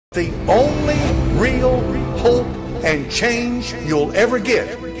The only real hope and change you'll ever get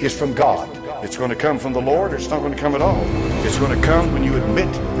is from God. It's going to come from the Lord, or it's not going to come at all. It's going to come when you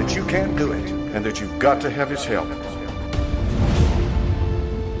admit that you can't do it and that you've got to have His help.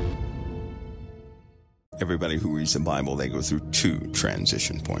 Everybody who reads the Bible, they go through two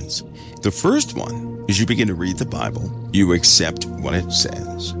transition points. The first one is you begin to read the Bible, you accept what it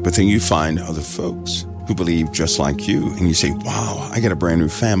says, but then you find other folks who believe just like you, and you say, wow, I got a brand new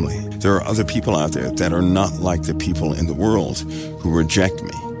family. There are other people out there that are not like the people in the world who reject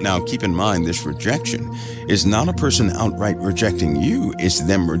me. Now, keep in mind, this rejection is not a person outright rejecting you, it's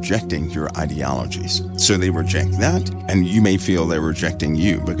them rejecting your ideologies. So they reject that, and you may feel they're rejecting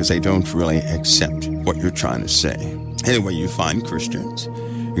you because they don't really accept what you're trying to say. Anyway, you find Christians.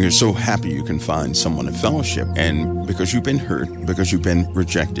 You're so happy you can find someone to fellowship, and because you've been hurt, because you've been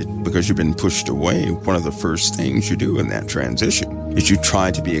rejected, because you've been pushed away, one of the first things you do in that transition is you try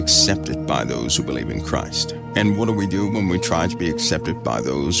to be accepted by those who believe in Christ. And what do we do when we try to be accepted by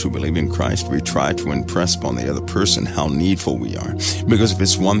those who believe in Christ? We try to impress upon the other person how needful we are. Because if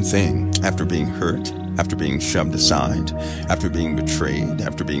it's one thing, after being hurt, after being shoved aside, after being betrayed,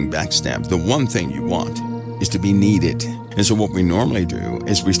 after being backstabbed, the one thing you want is to be needed. And so what we normally do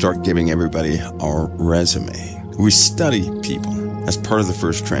is we start giving everybody our resume. We study people. That's part of the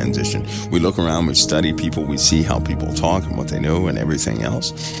first transition. We look around, we study people, we see how people talk and what they know and everything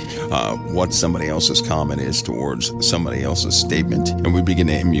else, what somebody else's comment is towards somebody else's statement, and we begin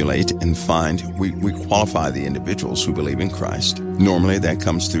to emulate and find, we qualify the individuals who believe in Christ. Normally that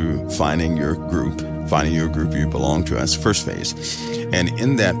comes through finding your group you belong to. That's the first phase. And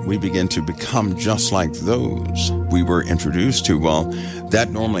in that, we begin to become just like those we were introduced to. Well, that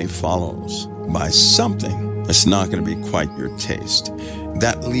normally follows by something that's not going to be quite your taste.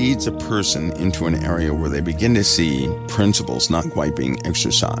 That leads a person into an area where they begin to see principles not quite being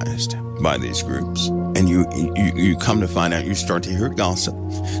exercised by these groups. And you come to find out, you start to hear gossip.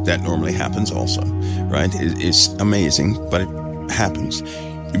 That normally happens also, right? It's amazing, but it happens.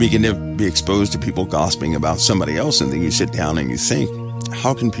 You begin to be exposed to people gossiping about somebody else, and then you sit down and you think,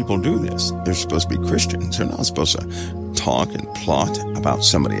 how can people do this? They're supposed to be Christians. They're not supposed to talk and plot about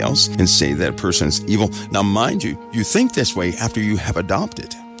somebody else and say that person is evil. Now, mind you, you think this way after you have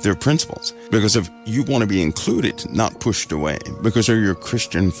adopted their principles, because if you want to be included, not pushed away, because they're your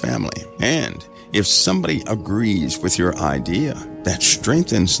Christian family. And if somebody agrees with your idea, that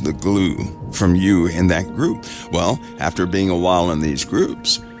strengthens the glue from you in that group. Well, after being a while in these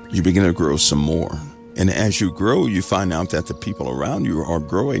groups, you begin to grow some more. And as you grow, you find out that the people around you are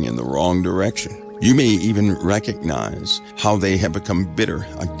growing in the wrong direction. You may even recognize how they have become bitter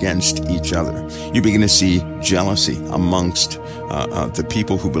against each other. You begin to see jealousy amongst the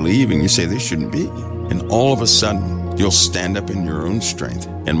people who believe, and you say they shouldn't be. And all of a sudden, you'll stand up in your own strength,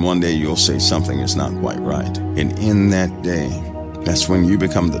 and one day you'll say something is not quite right. And in that day, that's when you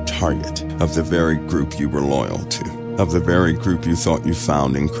become the target of the very group you were loyal to, of the very group you thought you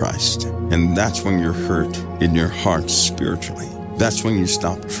found in Christ. And that's when you're hurt in your heart spiritually. That's when you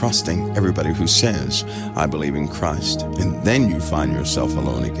stop trusting everybody who says, I believe in Christ. And then you find yourself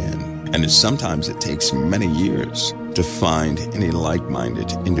alone again. And sometimes it takes many years to find any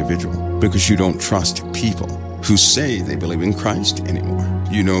like-minded individual, because you don't trust people who say they believe in Christ anymore.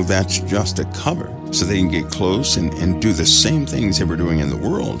 You know that's just a cover so they can get close and do the same things they were doing in the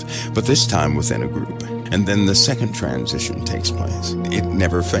world, but this time within a group. And then the second transition takes place. It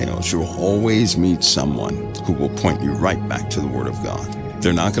never fails. You'll always meet someone who will point you right back to the Word of God.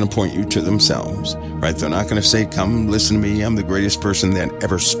 They're not going to point you to themselves, right? They're not going to say, come listen to me, I'm the greatest person that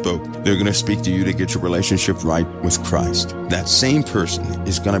ever spoke. They're going to speak to you to get your relationship right with Christ. That same person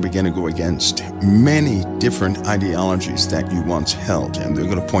is going to begin to go against many different ideologies that you once held, and they're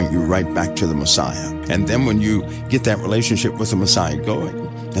going to point you right back to the Messiah. And then when you get that relationship with the Messiah going,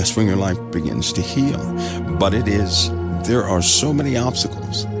 that's when your life begins to heal. But there are so many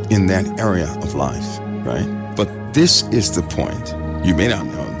obstacles in that area of life, right? But this is the point. You may not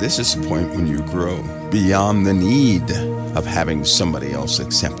know, this is the point when you grow beyond the need of having somebody else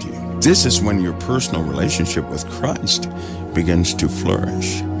accept you. This is when your personal relationship with Christ begins to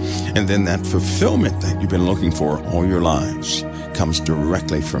flourish. And then that fulfillment that you've been looking for all your lives comes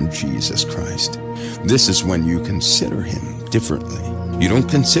directly from Jesus Christ. This is when you consider Him differently. You don't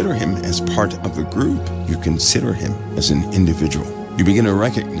consider Him as part of the group. You consider Him as an individual. You begin to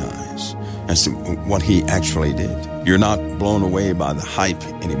recognize as to what He actually did. You're not blown away by the hype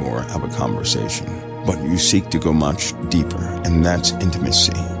anymore of a conversation, but you seek to go much deeper, and that's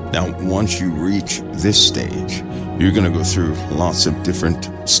intimacy. Now, once you reach this stage, you're going to go through lots of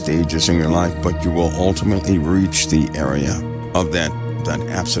different stages in your life, but you will ultimately reach the area of that that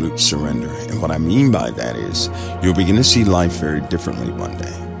absolute surrender. And what I mean by that is you'll begin to see life very differently one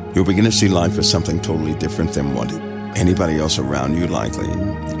day. You'll begin to see life as something totally different than what anybody else around you likely,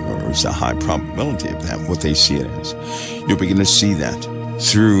 or it's a high probability of that, what they see it as. You'll begin to see that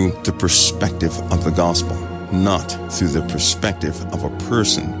through the perspective of the gospel, not through the perspective of a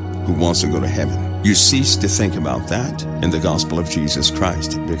person who wants to go to heaven. You cease to think about that, and the gospel of Jesus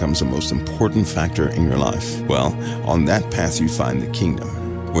Christ becomes the most important factor in your life. Well, on that path you find the kingdom.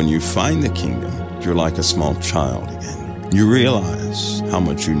 When you find the kingdom, you're like a small child again. You realize how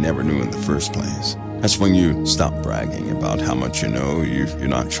much you never knew in the first place. That's when you stop bragging about how much you know. You're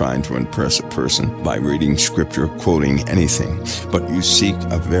not trying to impress a person by reading scripture, quoting anything, but you seek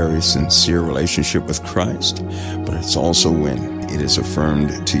a very sincere relationship with Christ. But it's also when it is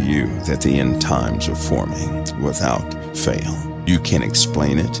affirmed to you that the end times are forming without fail. You can't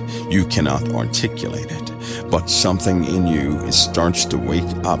explain it. You cannot articulate it. But something in you starts to wake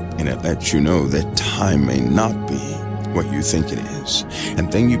up, and it lets you know that time may not be what you think it is.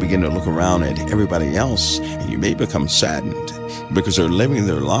 And then you begin to look around at everybody else, and you may become saddened because they're living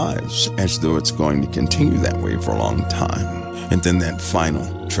their lives as though it's going to continue that way for a long time. And then that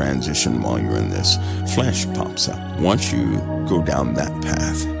final transition while you're in this flesh pops up. Once you go down that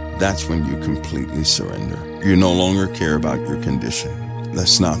path, that's when you completely surrender. You no longer care about your condition.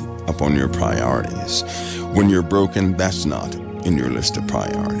 That's not up on your priorities. When you're broken, that's not in your list of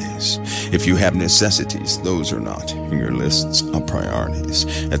priorities. If you have necessities, those are not in your lists of priorities.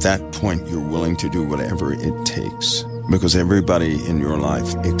 At that point, you're willing to do whatever it takes, because everybody in your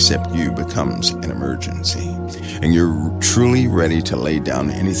life except you becomes an emergency. And you're truly ready to lay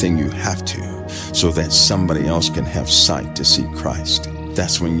down anything you have to so that somebody else can have sight to see Christ.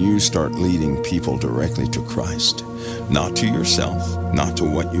 That's when you start leading people directly to Christ. Not to yourself, not to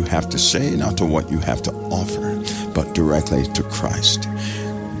what you have to say, not to what you have to offer, but directly to Christ.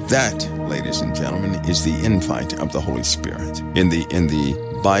 That, ladies and gentlemen, is the invite of the Holy Spirit. In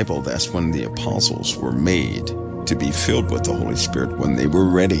the Bible, that's when the apostles were made to be filled with the Holy Spirit, when they were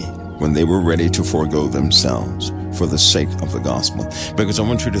ready to forego themselves for the sake of the gospel. Because I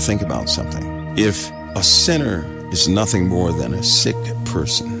want you to think about something. If a sinner is nothing more than a sick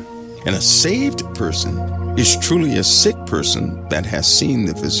person, and a saved person is truly a sick person that has seen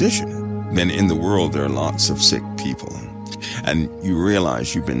the physician, then in the world there are lots of sick people. And you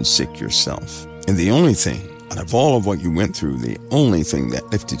realize you've been sick yourself. And the only thing, out of all of what you went through, the only thing that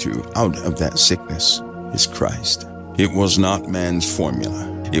lifted you out of that sickness is Christ. It was not man's formula.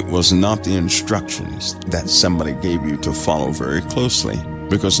 It was not the instructions that somebody gave you to follow very closely,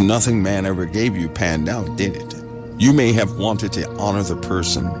 because nothing man ever gave you panned out, did it? You may have wanted to honor the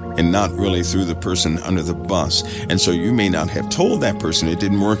person and not really threw the person under the bus. And so you may not have told that person it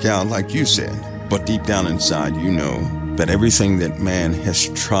didn't work out like you said. But deep down inside, you know that everything that man has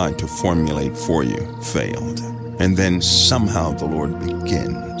tried to formulate for you failed. And then somehow the Lord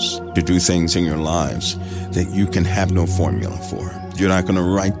begins to do things in your lives that you can have no formula for. You're not going to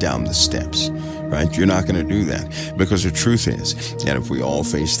write down the steps, right? You're not going to do that, because the truth is, and if we all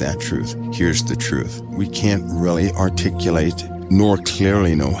face that truth, here's the truth. We can't really articulate nor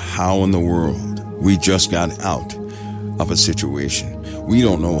clearly know how in the world we just got out of a situation. We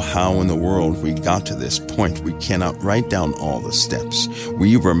don't know how in the world we got to this point. We cannot write down all the steps.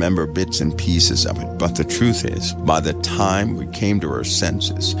 We remember bits and pieces of it. But the truth is, by the time we came to our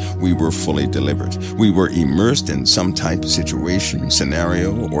senses, we were fully delivered. We were immersed in some type of situation,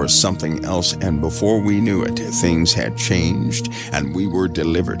 scenario, or something else. And before we knew it, things had changed and we were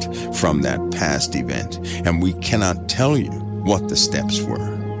delivered from that past event. And we cannot tell you what the steps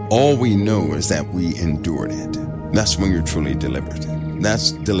were. All we know is that we endured it. That's when you're truly delivered.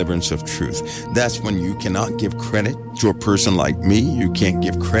 That's deliverance of truth. That's when you cannot give credit to a person like me. You can't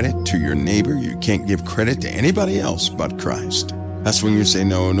give credit to your neighbor. You can't give credit to anybody else but Christ. That's when you say,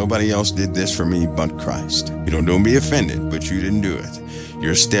 no, nobody else did this for me but Christ. Don't be offended, but you didn't do it.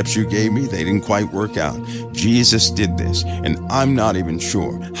 Your steps you gave me, they didn't quite work out. Jesus did this, and I'm not even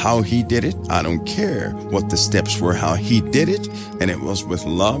sure how he did it. I don't care what the steps were, how he did it, and it was with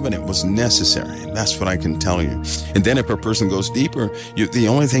love, and it was necessary. And that's what I can tell you. And then if a person goes deeper, the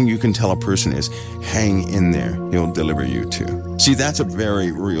only thing you can tell a person is, hang in there. He'll deliver you too. See, that's a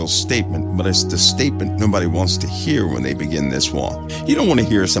very real statement, but it's the statement nobody wants to hear when they begin this walk. You don't want to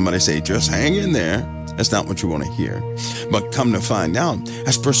hear somebody say, just hang in there. That's not what you want to hear. But come to find out,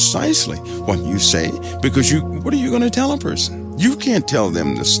 that's precisely what you say, because what are you going to tell a person? You can't tell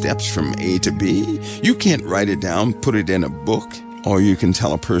them the steps from A to B. You can't write it down, put it in a book. All you can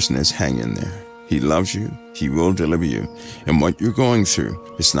tell a person is hang in there. He loves you. He will deliver you. And what you're going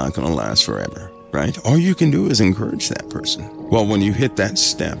through is not going to last forever, right? All you can do is encourage that person. Well, when you hit that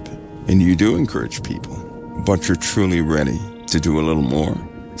step and you do encourage people, but you're truly ready to do a little more,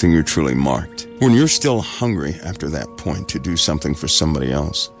 then you're truly marked. When you're still hungry after that point to do something for somebody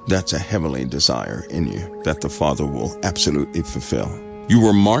else, that's a heavenly desire in you that the Father will absolutely fulfill. You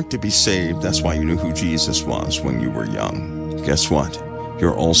were marked to be saved. That's why you knew who Jesus was when you were young. Guess what?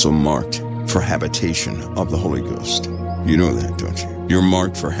 You're also marked for habitation of the Holy Ghost. You know that, don't you? You're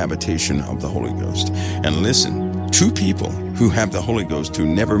marked for habitation of the Holy Ghost. And listen, two people who have the Holy Ghost who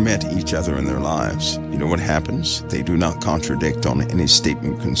never met each other in their lives, you know what happens? They do not contradict on any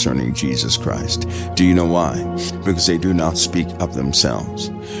statement concerning Jesus Christ. Do you know why? Because they do not speak of themselves,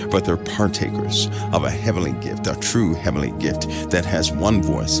 but they're partakers of a heavenly gift, a true heavenly gift that has one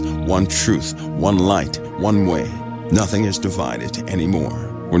voice, one truth, one light, one way. Nothing is divided anymore.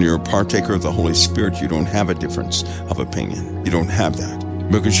 When you're a partaker of the Holy Spirit, you don't have a difference of opinion. You don't have that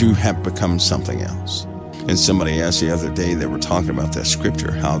because you have become something else. And somebody asked the other day, they were talking about that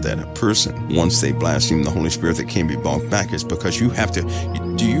scripture, how that a person, once they blaspheme the Holy Spirit, they can't be brought back. It's because you have to,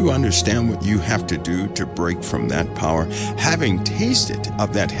 do you understand what you have to do to break from that power? Having tasted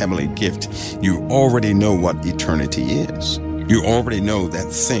of that heavenly gift, you already know what eternity is. You already know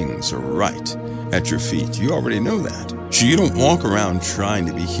that things are right at your feet. You already know that. So you don't walk around trying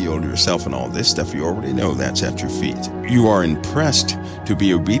to be healed yourself and all this stuff. You already know that's at your feet. You are impressed to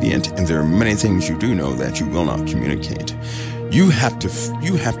be obedient, and there are many things you do know that you will not communicate. You have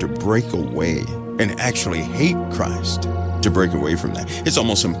to break away and actually hate Christ to break away from that. It's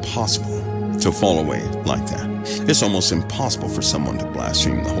almost impossible to fall away like that. It's almost impossible for someone to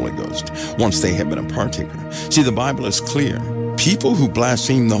blaspheme the Holy Ghost once they have been a partaker. See, the Bible is clear. People who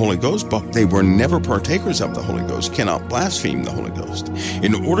blaspheme the Holy Ghost, but they were never partakers of the Holy Ghost, cannot blaspheme the Holy Ghost.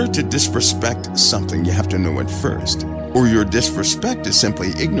 In order to disrespect something, you have to know it first. Or your disrespect is simply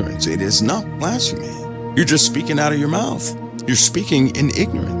ignorance. It is not blasphemy. You're just speaking out of your mouth. You're speaking in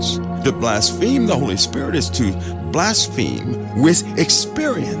ignorance. To blaspheme the Holy Spirit is to blaspheme with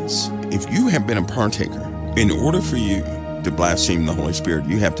experience. If you have been a partaker, in order for you to blaspheme the Holy Spirit,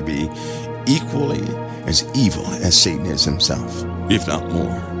 you have to be equally as evil as Satan is himself, if not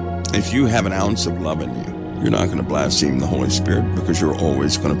more. If you have an ounce of love in you, you're not going to blaspheme the Holy Spirit because you're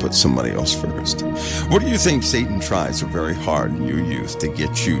always going to put somebody else first. What do you think Satan tries so very hard in your youth to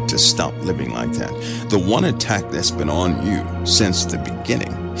get you to stop living like that? The one attack that's been on you since the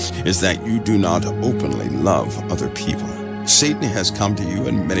beginning is that you do not openly love other people. Satan has come to you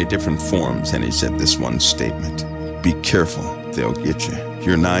in many different forms, and he said this one statement: be careful, they'll get you.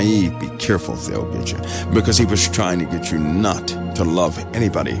 You're naive, be careful, they'll get you. Because he was trying to get you not to love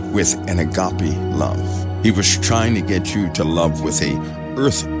anybody with an agape love. He was trying to get you to love with a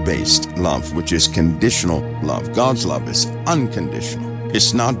earth-based love, which is conditional love. God's love is unconditional.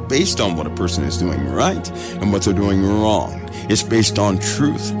 It's not based on what a person is doing right and what they're doing wrong. It's based on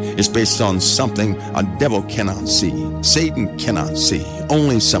truth. It's based on something a devil cannot see, Satan cannot see,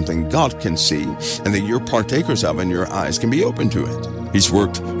 only something God can see, and that you're partakers of and your eyes can be open to it. He's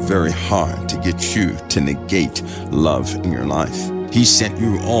worked very hard to get you to negate love in your life. He sent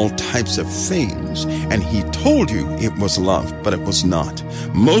you all types of things, and he told you it was love, but it was not.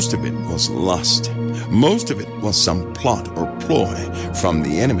 Most of it was lust. Most of it was some plot or ploy from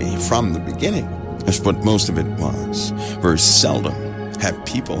the enemy from the beginning. That's what most of it was. Very seldom have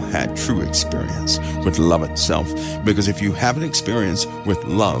people had true experience with love itself, because if you have an experience with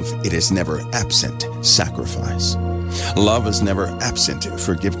love, it is never absent sacrifice. Love is never absent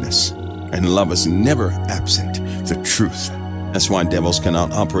forgiveness, and love is never absent the truth. That's why devils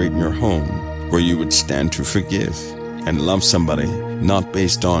cannot operate in your home, where you would stand to forgive and love somebody, not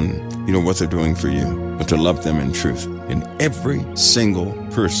based on, what they're doing for you, but to love them in truth. And every single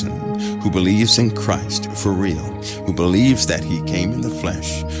person who believes in Christ for real, who believes that he came in the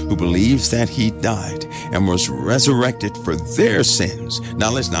flesh, who believes that he died and was resurrected for their sins.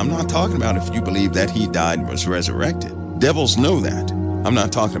 Now listen, I'm not talking about if you believe that he died and was resurrected. Devils know that. I'm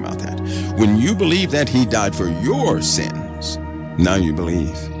not talking about that. When you believe that he died for your sins, now you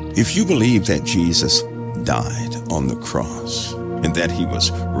believe. If you believe that Jesus died on the cross and that he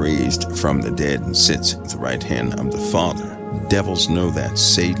was raised from the dead and sits at the right hand of the Father, devils know that.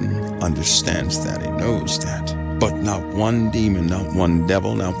 Satan understands that. He knows that. But not one demon, not one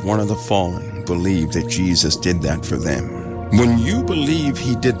devil, not one of the fallen believe that Jesus did that for them. When you believe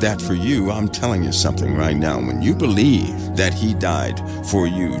he did that for you, I'm telling you something right now. When you believe that he died for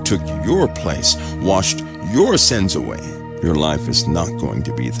you, took your place, washed your sins away, your life is not going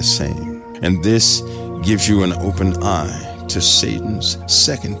to be the same. And this gives you an open eye to Satan's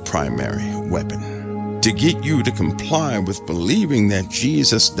second primary weapon, to get you to comply with believing that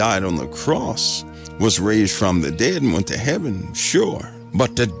Jesus died on the cross was raised from the dead and went to heaven, sure.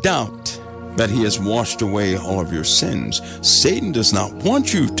 But to doubt that he has washed away all of your sins, Satan does not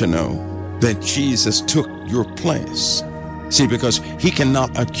want you to know that Jesus took your place. See, because he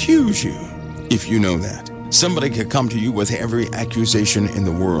cannot accuse you if you know that. Somebody could come to you with every accusation in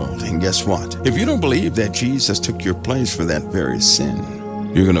the world, and guess what? If you don't believe that Jesus took your place for that very sin,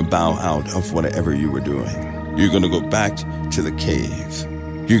 you're going to bow out of whatever you were doing. You're going to go back to the cave.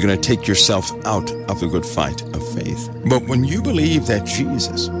 You're going to take yourself out of the good fight of faith. But when you believe that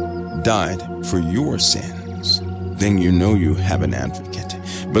Jesus died for your sins, then you know you have an advocate.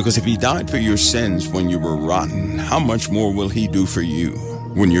 Because if he died for your sins when you were rotten, how much more will he do for you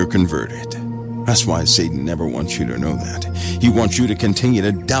when you're converted? That's why Satan never wants you to know that. He wants you to continue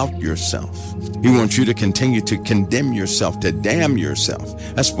to doubt yourself. He wants you to continue to condemn yourself, to damn yourself.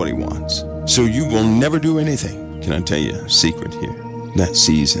 That's what he wants. So you will never do anything. Can I tell you a secret here? That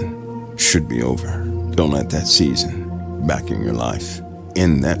season should be over. Don't let that season back in your life.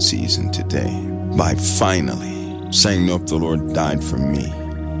 End that season today by finally saying, nope, the Lord died for me.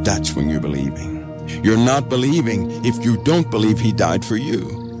 That's when you're believing. You're not believing if you don't believe he died for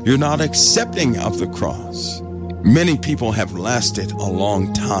you. You're not accepting of the cross. Many people have lasted a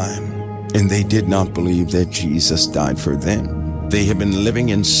long time, and they did not believe that Jesus died for them. They have been living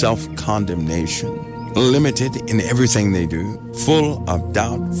in self-condemnation, limited in everything they do, full of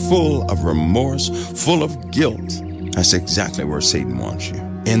doubt, full of remorse, full of guilt. That's exactly where Satan wants you.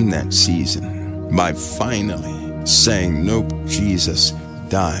 In that season, by finally saying, nope, Jesus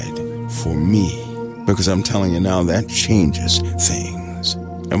died for me. Because I'm telling you now, that changes things.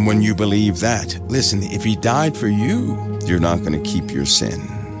 And when you believe that, listen, if he died for you, you're not going to keep your sin,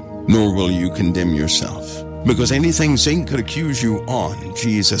 nor will you condemn yourself. Because anything Satan could accuse you on,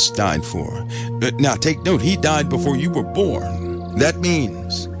 Jesus died for. Now take note, he died before you were born. That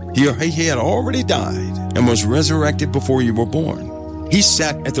means he had already died and was resurrected before you were born. He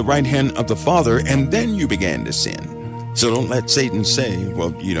sat at the right hand of the Father, and then you began to sin. So don't let Satan say,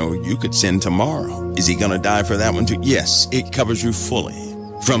 well, you could sin tomorrow. Is he going to die for that one too? Yes, it covers you fully.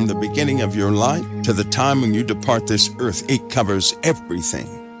 From the beginning of your life to the time when you depart this earth, it covers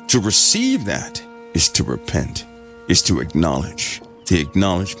everything. To receive that is to repent, is to acknowledge. The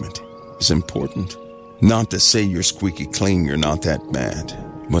acknowledgement is important. Not to say you're squeaky clean, you're not that bad,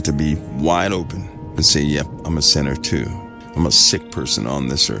 but to be wide open and say, yep, I'm a sinner too. I'm a sick person on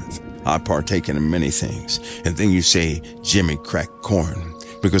this earth. I partake in many things. And then you say, Jimmy crack corn,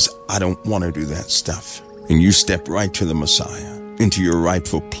 because I don't want to do that stuff. And you step right to the Messiah, into your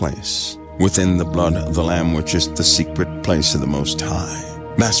rightful place, within the blood of the Lamb, which is the secret place of the Most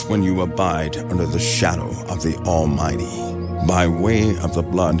High. That's when you abide under the shadow of the Almighty, by way of the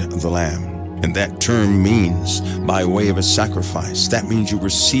blood of the Lamb. And that term means by way of a sacrifice. That means you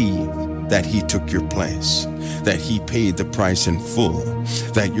receive that he took your place, that he paid the price in full,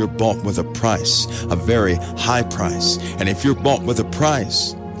 that you're bought with a price, a very high price. And if you're bought with a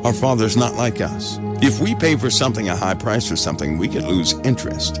price, our Father's not like us. If we pay for something, a high price for something, we could lose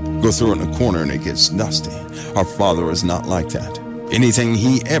interest, go through it in a corner and it gets dusty. Our Father is not like that. Anything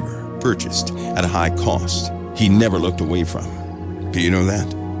he ever purchased at a high cost, he never looked away from. Do you know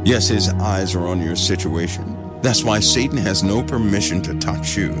that? Yes, his eyes are on your situation. That's why Satan has no permission to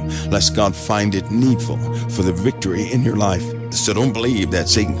touch you, lest God find it needful for the victory in your life. So don't believe that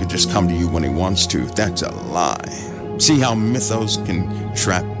Satan could just come to you when he wants to. That's a lie. See how mythos can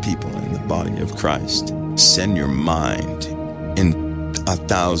trap people in the body of Christ. Send your mind in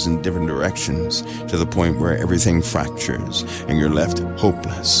 1,000 different directions to the point where everything fractures and you're left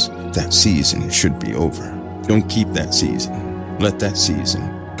hopeless. That season should be over. Don't keep that season. Let that season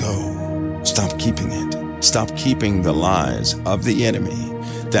go. Stop keeping it. Stop keeping the lies of the enemy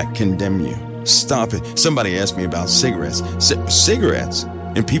that condemn you. Stop it. Somebody asked me about cigarettes. Cigarettes?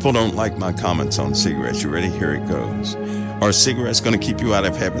 And people don't like my comments on cigarettes. You ready? Here it goes. Are cigarettes going to keep you out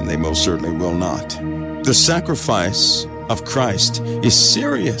of heaven? They most certainly will not. The sacrifice of Christ is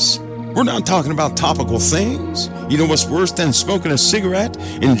serious. We're not talking about topical things. You know what's worse than smoking a cigarette?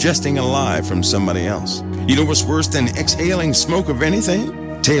 Ingesting a lie from somebody else. You know what's worse than exhaling smoke of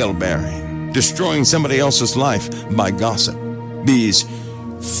anything? Tale-bearing. Destroying somebody else's life by gossip. These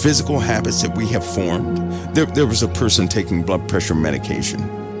physical habits that we have formed. There was a person taking blood pressure medication,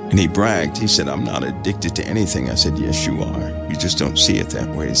 and he bragged. He said, I'm not addicted to anything. I said, yes, you are. You just don't see it that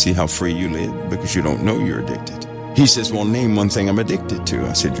way. See how free you live? Because you don't know you're addicted. He says, well, name one thing I'm addicted to.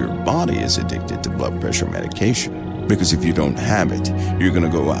 I said, your body is addicted to blood pressure medication. Because if you don't have it, you're going to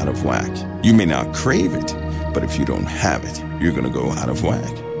go out of whack. You may not crave it, but if you don't have it, you're going to go out of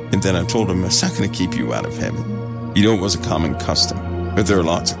whack. And then I told him, it's not going to keep you out of heaven. You know, it was a common custom. But there are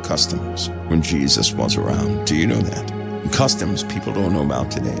lots of customs. when Jesus was around. Do you know that? Customs people don't know about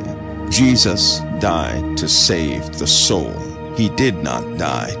today. Jesus died to save the soul. He did not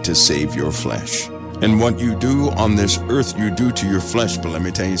die to save your flesh. And what you do on this earth, you do to your flesh. But let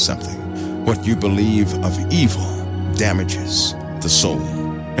me tell you something. What you believe of evil damages the soul.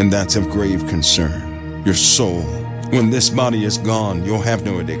 And that's of grave concern. Your soul. When this body is gone, you'll have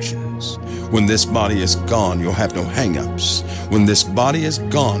no addictions. When this body is gone, you'll have no hang-ups. When this body is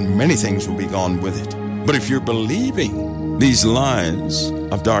gone, many things will be gone with it. But if you're believing these lies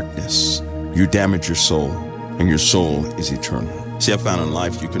of darkness, you damage your soul, and your soul is eternal. See, I found in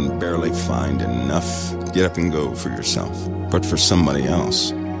life you can barely find enough get up and go for yourself. But for somebody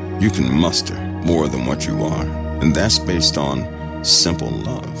else, you can muster more than what you are. And that's based on simple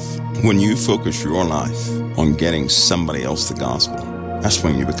love. When you focus your life on getting somebody else the gospel, that's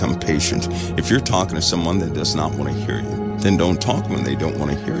when you become patient. If you're talking to someone that does not want to hear you, then don't talk when they don't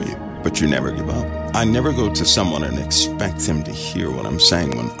want to hear you. But you never give up. I never go to someone and expect them to hear what I'm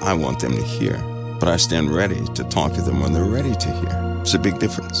saying when I want them to hear. But I stand ready to talk to them when they're ready to hear. It's a big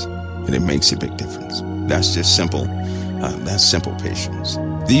difference. And it makes a big difference. That's just simple. That's simple patience.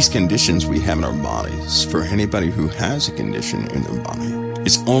 These conditions we have in our bodies, for anybody who has a condition in their body,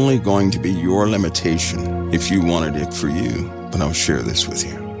 it's only going to be your limitation if you wanted it for you. But I'll share this with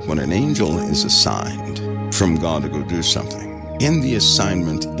you. When an angel is assigned from God to go do something, in the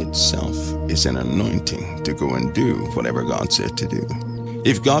assignment itself is an anointing to go and do whatever God said to do.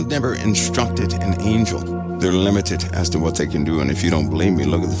 If God never instructed an angel, they're limited as to what they can do. And if you don't believe me,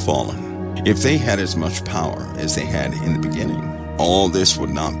 look at the fallen. If they had as much power as they had in the beginning, all this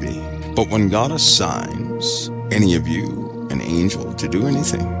would not be. But when God assigns any of you, an angel, to do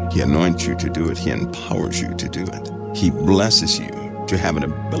anything, He anoints you to do it. He empowers you to do it. He blesses you to have an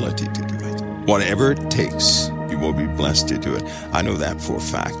ability to do it. Whatever it takes, you will be blessed to do it. I know that for a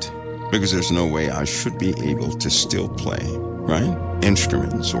fact, because there's no way I should be able to still play, right?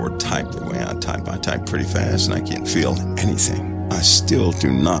 Instruments or type the way I type. I type pretty fast and I can't feel anything. I still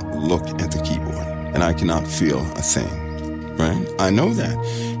do not look at the keyboard and I cannot feel a thing, right? I know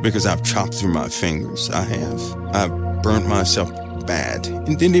that because I've chopped through my fingers. I've burnt myself bad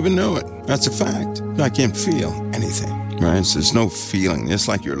and didn't even know it. That's a fact. I can't feel anything, right? So there's no feeling. It's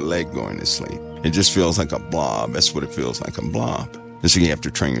like your leg going to sleep. It just feels like a blob. That's what it feels like, a blob. And so you have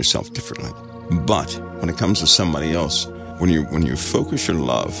to train yourself differently. But when it comes to somebody else, when you focus your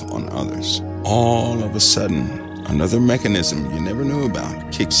love on others, all of a sudden, another mechanism you never knew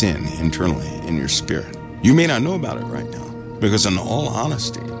about kicks in internally in your spirit. You may not know about it right now, because in all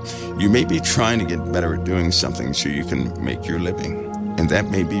honesty, you may be trying to get better at doing something so you can make your living. And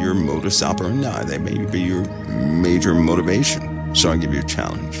that may be your modus operandi. That may be your major motivation. So I give you a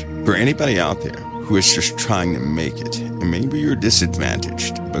challenge. For anybody out there who is just trying to make it, and maybe you're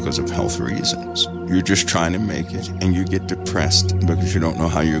disadvantaged because of health reasons, you're just trying to make it, and you get depressed because you don't know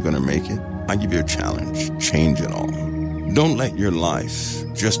how you're going to make it, I give you a challenge. Change it all. Don't let your life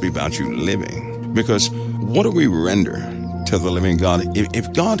just be about you living, because what do we render to the living God?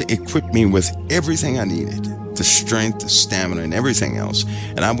 If God equipped me with everything I needed, the strength, the stamina, and everything else,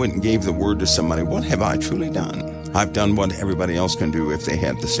 and I went and gave the word to somebody, what have I truly done? I've done what everybody else can do if they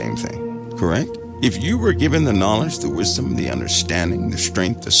had the same thing, correct? If you were given the knowledge, the wisdom, the understanding, the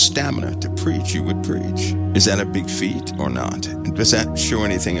strength, the stamina to preach, you would preach. Is that a big feat or not? Does that show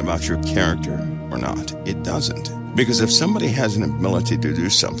anything about your character or not? It doesn't. Because if somebody has an ability to do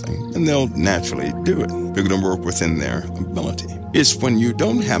something, then they'll naturally do it. They're going to work within their ability. It's when you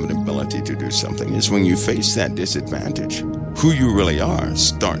don't have an ability to do something, it's when you face that disadvantage, who you really are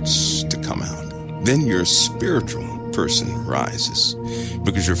starts to come out. Then your spiritual person rises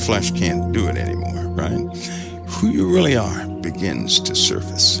because your flesh can't do it anymore, right? Who you really are begins to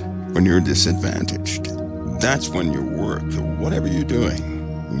surface when you're disadvantaged. That's when your work, or whatever you're doing,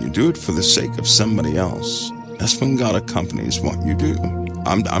 when you do it for the sake of somebody else, that's when God accompanies what you do.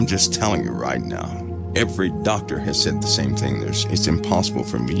 I'm just telling you right now, every doctor has said the same thing. It's impossible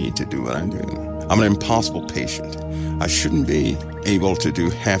for me to do what I do. I'm an impossible patient. I shouldn't be able to do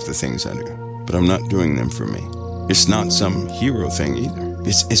half the things I do, but I'm not doing them for me. It's not some hero thing either.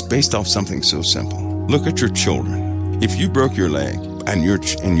 It's based off something so simple. Look at your children. If you broke your leg and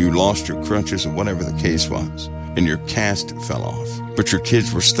you lost your crutches or whatever the case was, and your cast fell off, but your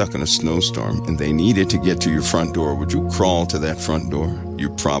kids were stuck in a snowstorm and they needed to get to your front door, would you crawl to that front door? You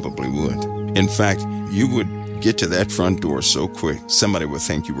probably would. In fact, you would get to that front door so quick, somebody would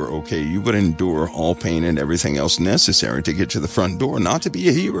think you were okay. You would endure all pain and everything else necessary to get to the front door, not to be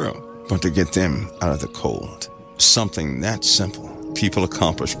a hero, but to get them out of the cold. Something that simple. people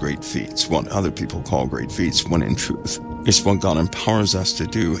accomplish great feats, what other people call great feats, when in truth, it's what God empowers us to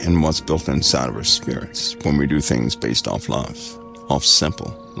do and what's built inside of our spirits when we do things based off love, off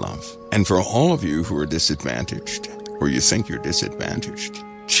simple love. And for all of you who are disadvantaged, or you think you're disadvantaged,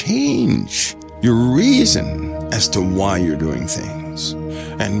 change your reason as to why you're doing things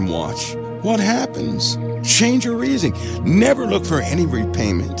and watch what happens. Change your reasoning. Never look for any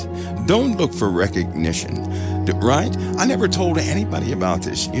repayment. Don't look for recognition, right? I never told anybody about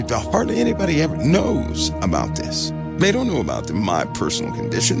this. Hardly anybody ever knows about this. They don't know about my personal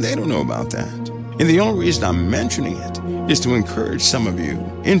condition. They don't know about that. And the only reason I'm mentioning it is to encourage some of you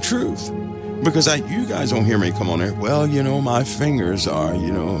in truth. Because you guys don't hear me come on there, well, my fingers are,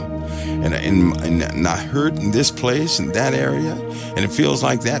 and I hurt in this place and that area, and it feels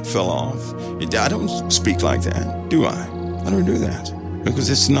like that fell off. I don't speak like that, do I? I don't do that because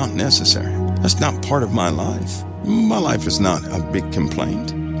it's not necessary. That's not part of my life. My life is not a big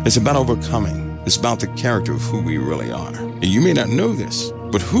complaint. It's about overcoming. It's about the character of who we really are. And you may not know this,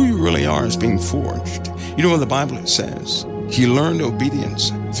 but who you really are is being forged. In the Bible it says, he learned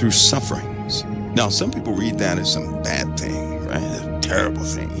obedience through suffering. Now, some people read that as some bad thing, right? A terrible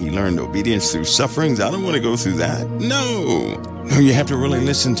thing. He learned obedience through sufferings. I don't want to go through that. No, you have to really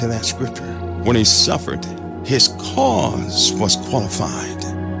listen to that scripture. When he suffered, his cause was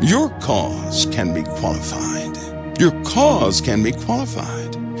qualified. Your cause can be qualified. Your cause can be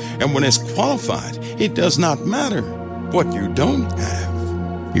qualified. And when it's qualified, it does not matter what you don't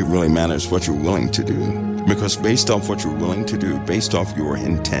have. It really matters what you're willing to do. Because based off what you're willing to do, based off your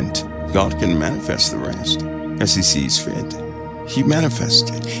intent, God can manifest the rest as he sees fit. He manifests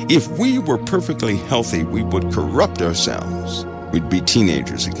it. If we were perfectly healthy, we would corrupt ourselves. We'd be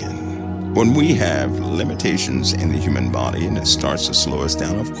teenagers again. When we have limitations in the human body and it starts to slow us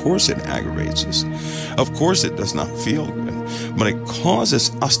down, of course it aggravates us. Of course it does not feel good. But it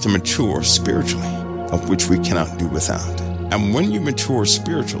causes us to mature spiritually, of which we cannot do without. And when you mature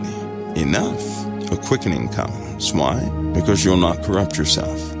spiritually enough, a quickening comes. Why? Because you'll not corrupt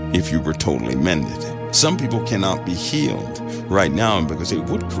yourself if you were totally mended. Some people cannot be healed right now because they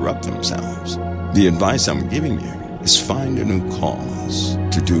would corrupt themselves. The advice I'm giving you is find a new cause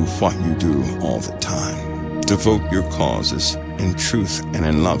to do what you do all the time. Devote your causes in truth and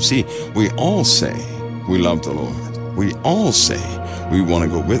in love. See, we all say we love the Lord. We all say we want to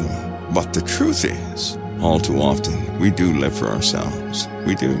go with him. But the truth is, all too often, we do live for ourselves.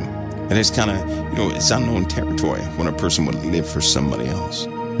 We do. And it's kind of, it's unknown territory when a person would live for somebody else.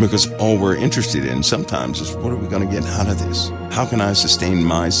 Because all we're interested in sometimes is, what are we going to get out of this? How can I sustain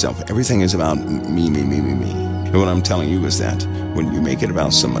myself? Everything is about me. And what I'm telling you is that when you make it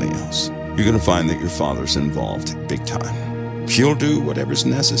about somebody else, you're going to find that your Father's involved big time. He'll do whatever's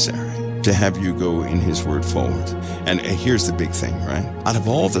necessary to have you go in his word forward. And here's the big thing, right? Out of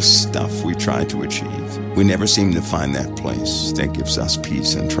all the stuff we try to achieve, we never seem to find that place that gives us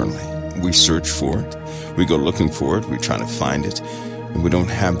peace internally. We search for it. We go looking for it. We try to find it. And we don't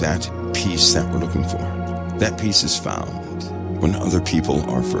have that peace that we're looking for. That peace is found when other people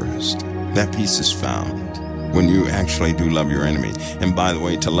are first. That peace is found when you actually do love your enemy. And by the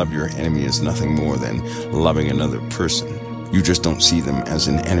way, to love your enemy is nothing more than loving another person. You just don't see them as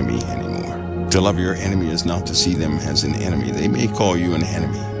an enemy anymore. To love your enemy is not to see them as an enemy. They may call you an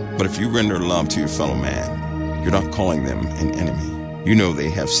enemy, but if you render love to your fellow man, you're not calling them an enemy. You know they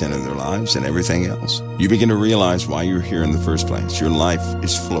have sin in their lives and everything else. You begin to realize why you're here in the first place. Your life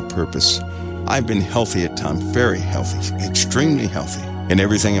is full of purpose. I've been healthy at times, very healthy, extremely healthy, and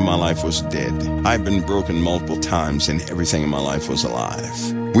everything in my life was dead. I've been broken multiple times and everything in my life was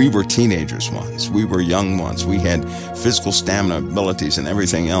alive. We were teenagers once. We were young once. We had physical stamina, abilities, and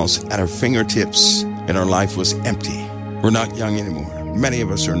everything else at our fingertips, and our life was empty. We're not young anymore. Many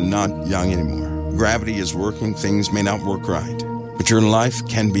of us are not young anymore. Gravity is working. Things may not work right. But your life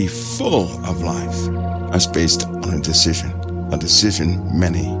can be full of life. That's based on a decision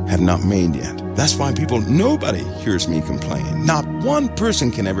many have not made yet. That's why nobody hears me complain. Not one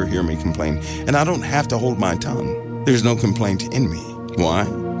person can ever hear me complain, and I don't have to hold my tongue. There's no complaint in me. Why?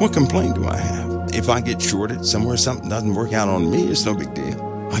 What complaint do I have? If I get shorted somewhere, something doesn't work out on me, it's no big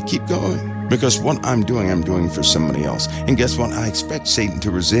deal. I keep going. Because what I'm doing for somebody else. And guess what? I expect Satan to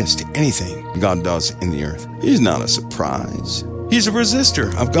resist anything God does in the earth. He's not a surprise. He's a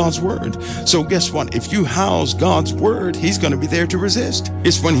resistor of God's word. So guess what? If you house God's word, he's going to be there to resist.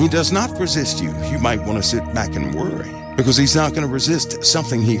 It's when he does not resist you, you might want to sit back and worry. Because he's not going to resist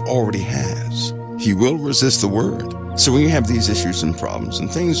something he already has. He will resist the word. So when you have these issues and problems and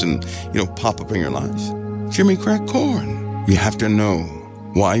things and, pop up in your life, Jimmy crack corn. You have to know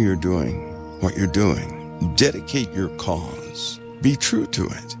why you're doing what you're doing. Dedicate your cause Be true to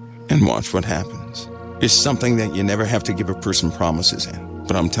it and watch what happens. It's something that you never have to give a person promises in.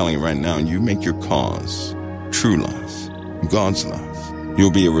 But I'm telling you right now, you make your cause true love, God's love.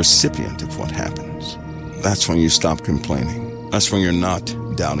 You'll be a recipient of what happens. That's when you stop complaining. That's when you're not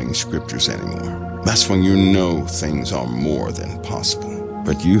doubting scriptures anymore. That's when you know things are more than possible.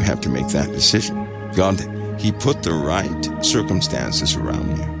 But you have to make that decision. God, He put the right circumstances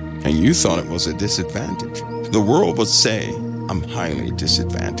around you, and you thought it was a disadvantage. The world would say, I'm highly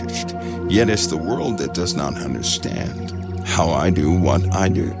disadvantaged. Yet it's the world that does not understand how I do what I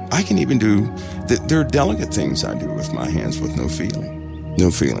do. I can even do, there are delicate things I do with my hands with no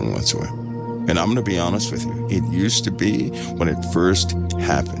feeling whatsoever. And I'm going to be honest with you. It used to be when it first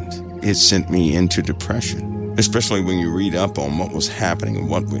happened, it sent me into depression, especially when you read up on what was happening and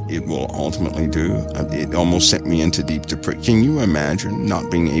what it will ultimately do. It almost sent me into deep depression. Can you imagine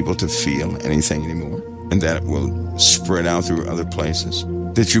not being able to feel anything anymore? And that it will spread out through other places,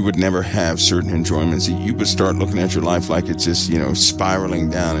 that you would never have certain enjoyments. You would start looking at your life like it's just, spiraling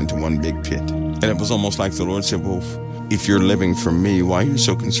down into one big pit. And it was almost like the Lord said, well, if you're living for me, why are you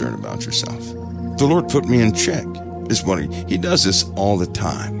so concerned about yourself? The Lord put me in check, is what He does this all the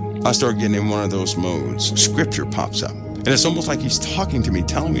time. I start getting in one of those modes. Scripture pops up. And it's almost like He's talking to me,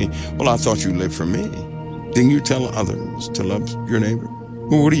 telling me, well, I thought you lived for me. Didn't you tell others to love your neighbor?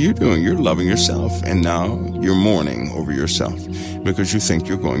 Well, what are you doing? You're loving yourself, and now you're mourning over yourself because you think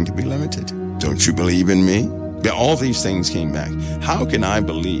you're going to be limited. Don't you believe in me? All these things came back. How can I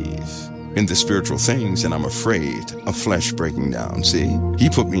believe in the spiritual things and I'm afraid of flesh breaking down? See, He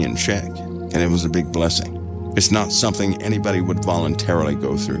put me in check, and it was a big blessing. It's not something anybody would voluntarily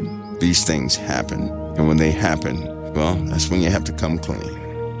go through. These things happen, and when they happen, well, that's when you have to come clean.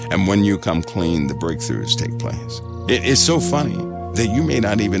 And when you come clean, the breakthroughs take place. It's so funny that you may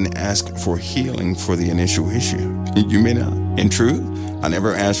not even ask for healing for the initial issue. You may not. In truth, I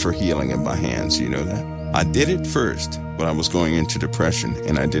never asked for healing in my hands. You know that? I did it first when I was going into depression,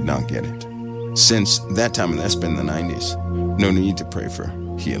 and I did not get it. Since that time, and that's been the 90s, no need to pray for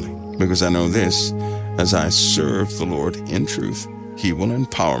healing. Because I know this, as I serve the Lord in truth, He will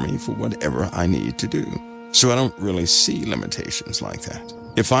empower me for whatever I need to do. So I don't really see limitations like that.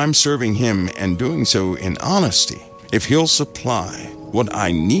 If I'm serving Him and doing so in honesty, if He'll supply what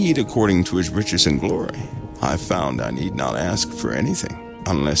I need according to His riches and glory, I found I need not ask for anything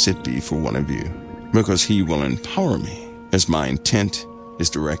unless it be for one of you, because He will empower me as my intent is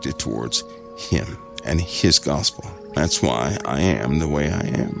directed towards Him and His gospel. That's why I am the way I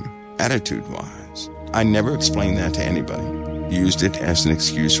am, attitude-wise. I never explained that to anybody, used it as an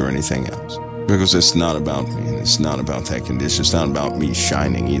excuse or anything else, because it's not about me, and it's not about that condition. It's not about me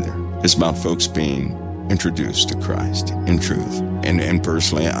shining either. It's about folks being introduced to Christ in truth. And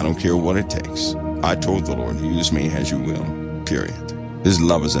personally, I don't care what it takes. I told the Lord, use me as you will, period. His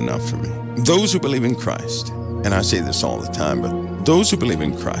love is enough for me. Those who believe in Christ, and I say this all the time, but those who believe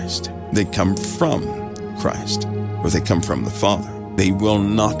in Christ, they come from Christ, or they come from the Father. They will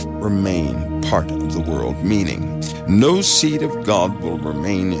not remain part of the world, meaning no seed of God will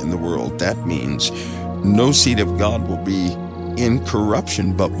remain in the world. That means no seed of God will be in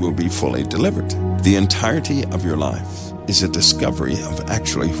corruption, but will be fully delivered. The entirety of your life is a discovery of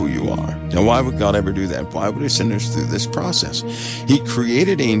actually who you are. Now, why would God ever do that? Why would He send us through this process? He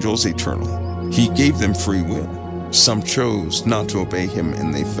created angels eternal. He gave them free will. Some chose not to obey Him,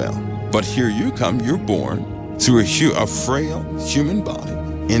 and they fell. But here you come, you're born through a frail human body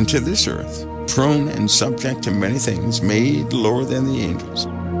into this earth, prone and subject to many things, made lower than the angels.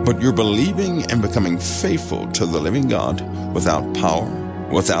 But you're believing and becoming faithful to the living God without power,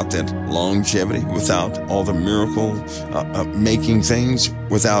 without that longevity, without all the miracle making things,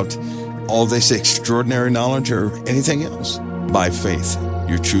 without all this extraordinary knowledge or anything else. By faith,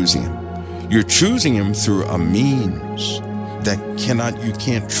 you're choosing Him. You're choosing Him through a means that you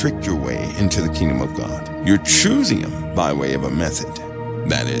can't trick your way into the kingdom of God. You're choosing Him by way of a method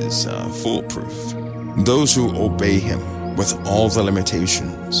that is foolproof. Those who obey Him with all the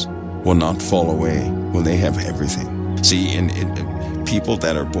limitations will not fall away when they have everything. See, people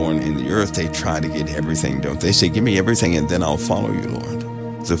that are born in the earth, they try to get everything, don't they? Say, give me everything and then I'll follow you, Lord.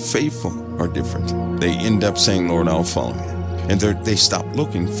 The faithful are different. They end up saying, Lord, I'll follow you. And they stop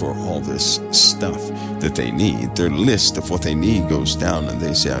looking for all this stuff that they need. Their list of what they need goes down, and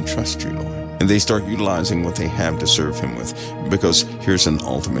they say, I trust you, Lord. And they start utilizing what they have to serve Him with. Because here's an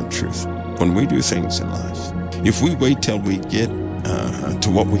ultimate truth. When we do things in life, if we wait till we get to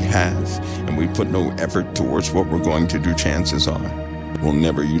what we have and we put no effort towards what we're going to do, chances are we'll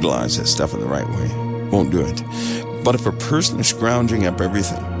never utilize that stuff in the right way. Won't do it. But if a person is scrounging up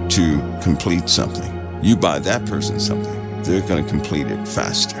everything to complete something, you buy that person something. they're going to complete it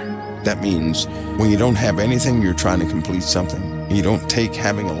faster. That means when you don't have anything, you're trying to complete something. You don't take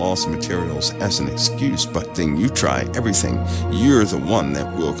having a loss of materials as an excuse, but then you try everything. You're the one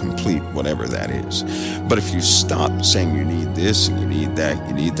that will complete whatever that is. But if you stop saying you need this, and you need that,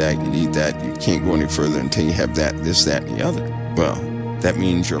 you need that, you need that, you can't go any further until you have that, this, that, and the other. Well, that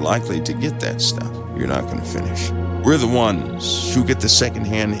means you're likely to get that stuff. You're not going to finish. We're the ones who get the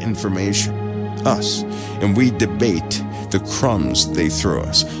secondhand information, us, and we debate the crumbs they throw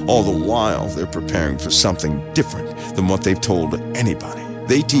us, all the while they're preparing for something different than what they've told anybody.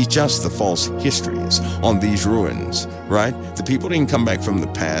 They teach us the false histories on these ruins, right? The people didn't come back from the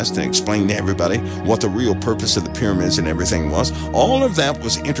past and explain to everybody what the real purpose of the pyramids and everything was. All of that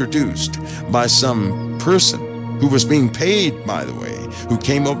was introduced by some person who was being paid, by the way, who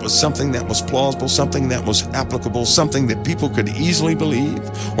came up with something that was plausible, something that was applicable, something that people could easily believe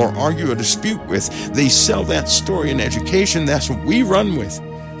or argue a dispute with. They sell that story in education. That's what we run with.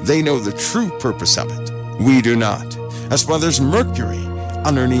 They know the true purpose of it. We do not. That's why there's mercury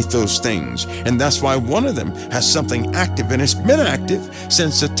underneath those things. And that's why one of them has something active, and it's been active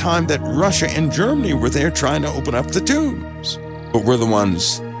since the time that Russia and Germany were there trying to open up the tombs. But we're the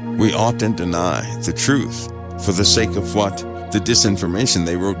ones, we often deny the truth for the sake of what? The disinformation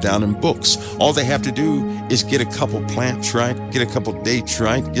they wrote down in books. All they have to do is get a couple plants right, get a couple dates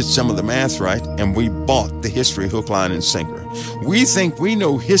right, get some of the math right, and we bought the history hook, line, and sinker. We think we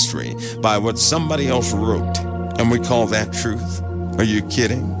know history by what somebody else wrote, and we call that truth. Are you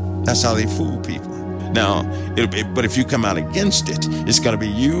kidding? That's how they fool people. Now, but if you come out against it, it's going to be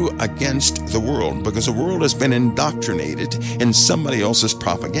you against the world, because the world has been indoctrinated in somebody else's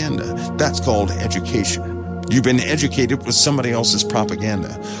propaganda. That's called education. You've been educated with somebody else's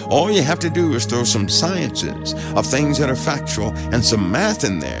propaganda. All you have to do is throw some sciences of things that are factual and some math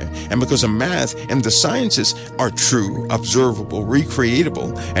in there. And because the math and the sciences are true, observable,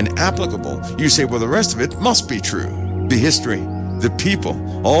 recreatable, and applicable, you say, well, the rest of it must be true. The history, the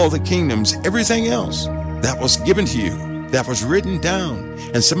people, all the kingdoms, everything else that was given to you, that was written down,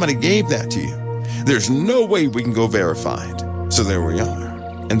 and somebody gave that to you. There's no way we can go verified. So there we are.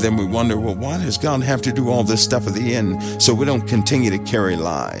 And then we wonder, well, why does God have to do all this stuff at the end so we don't continue to carry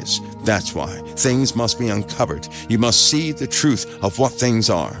lies? That's why. Things must be uncovered. You must see the truth of what things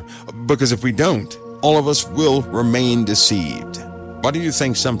are. Because if we don't, all of us will remain deceived. Why do you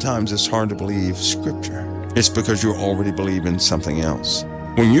think sometimes it's hard to believe Scripture? It's because you already believe in something else.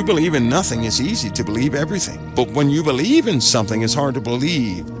 When you believe in nothing, it's easy to believe everything. But when you believe in something, it's hard to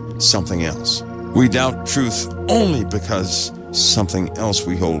believe something else. We doubt truth only because something else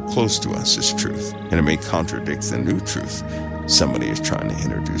we hold close to us is truth, and it may contradict the new truth somebody is trying to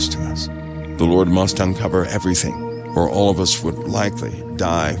introduce to us. The Lord must uncover everything, or all of us would likely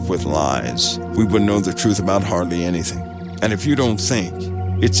die with lies. We would know the truth about hardly anything. And if you don't think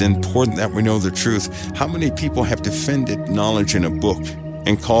it's important that we know the truth, how many people have defended knowledge in a book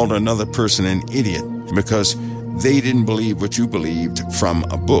and called another person an idiot because they didn't believe what you believed from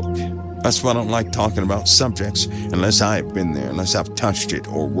a book? That's why I don't like talking about subjects unless I've been there, unless I've touched it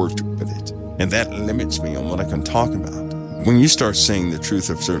or worked with it. And that limits me on what I can talk about. When you start saying the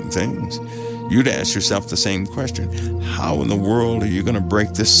truth of certain things, you'd ask yourself the same question. How in the world are you going to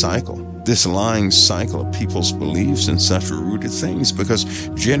break this cycle, this lying cycle of people's beliefs in such rooted things? Because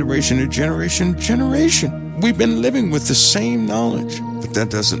generation to generation, we've been living with the same knowledge, but that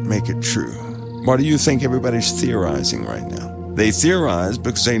doesn't make it true. Why do you think everybody's theorizing right now? They theorize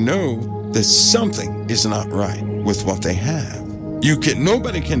because they know that something is not right with what they have.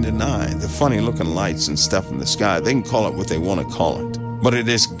 Nobody can deny the funny looking lights and stuff in the sky. They can call it what they want to call it. But it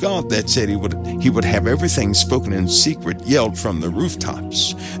is God that said he would have everything spoken in secret yelled from the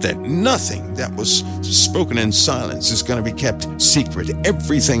rooftops, that nothing that was spoken in silence is going to be kept secret.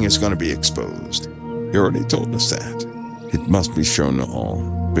 Everything is going to be exposed. He already told us that. It must be shown to all,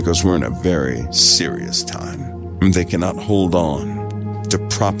 because we're in a very serious time. And they cannot hold on to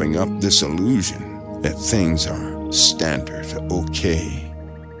propping up this illusion that things are standard, okay.